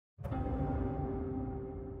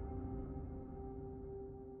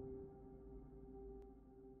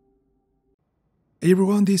Hey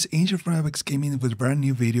everyone, this is Angel from Apex Gaming with a brand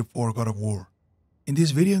new video for God of War. In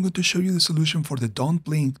this video I'm going to show you the solution for the Don't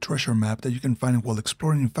Blink treasure map that you can find while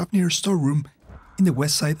exploring in Fafnir Storeroom in the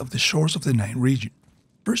west side of the Shores of the Nine region.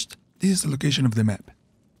 First, this is the location of the map.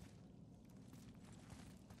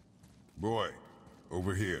 Boy,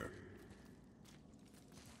 over here.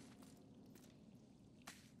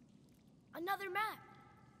 Another map.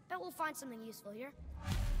 Bet we'll find something useful here.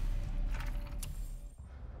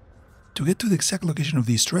 To get to the exact location of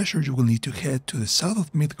these treasures, you will need to head to the south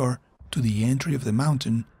of Midgar to the entry of the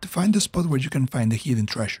mountain to find the spot where you can find the hidden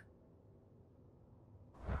treasure.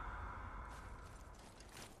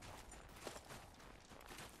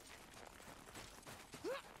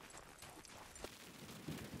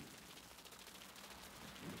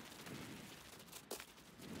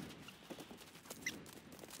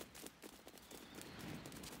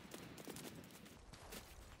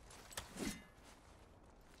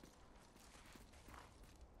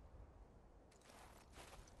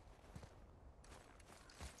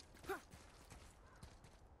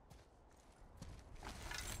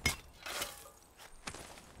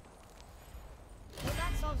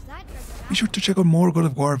 Be sure to check out more God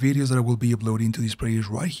of War videos that I will be uploading to these players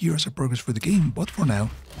right here as I progress through the game, but for now,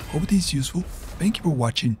 hope it is useful, thank you for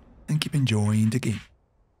watching, and keep enjoying the game.